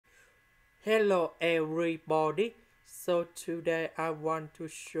Hello everybody. So today I want to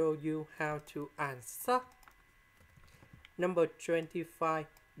show you how to answer number 25.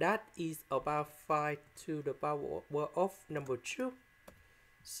 That is about 5 to the power of number 2.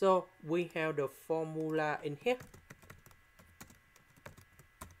 So we have the formula in here.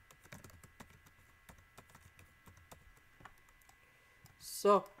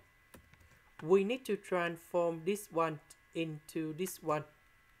 So we need to transform this one into this one.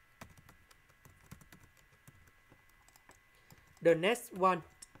 The next one,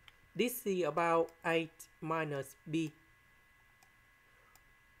 this is about 8 minus b.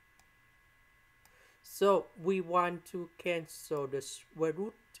 So we want to cancel the square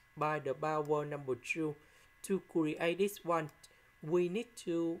root by the power number 2. To create this one, we need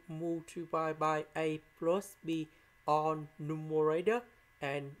to multiply by a plus b on numerator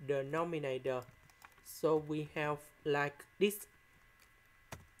and denominator. So we have like this.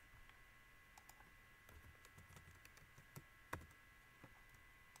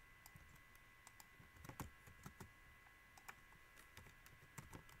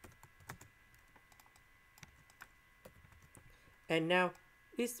 And now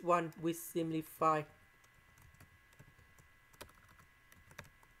this one we simplify.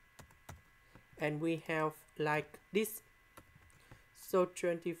 And we have like this. So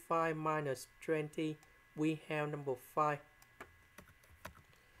 25 minus 20, we have number 5.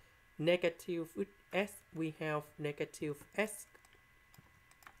 Negative with s, we have negative s.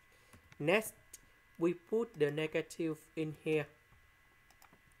 Next, we put the negative in here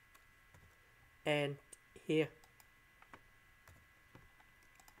and here.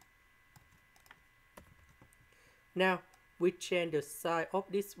 Now, we change the sign of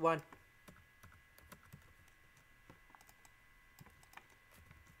this one.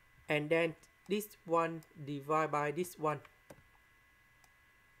 And then this one divided by this one.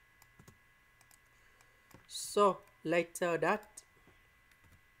 So later that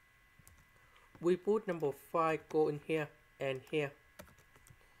we put number 5 go in here and here.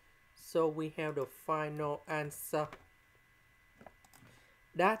 So we have the final answer.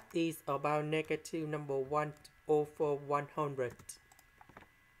 That is about negative number 1 over 100.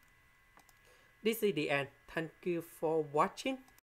 This is the end. Thank you for watching.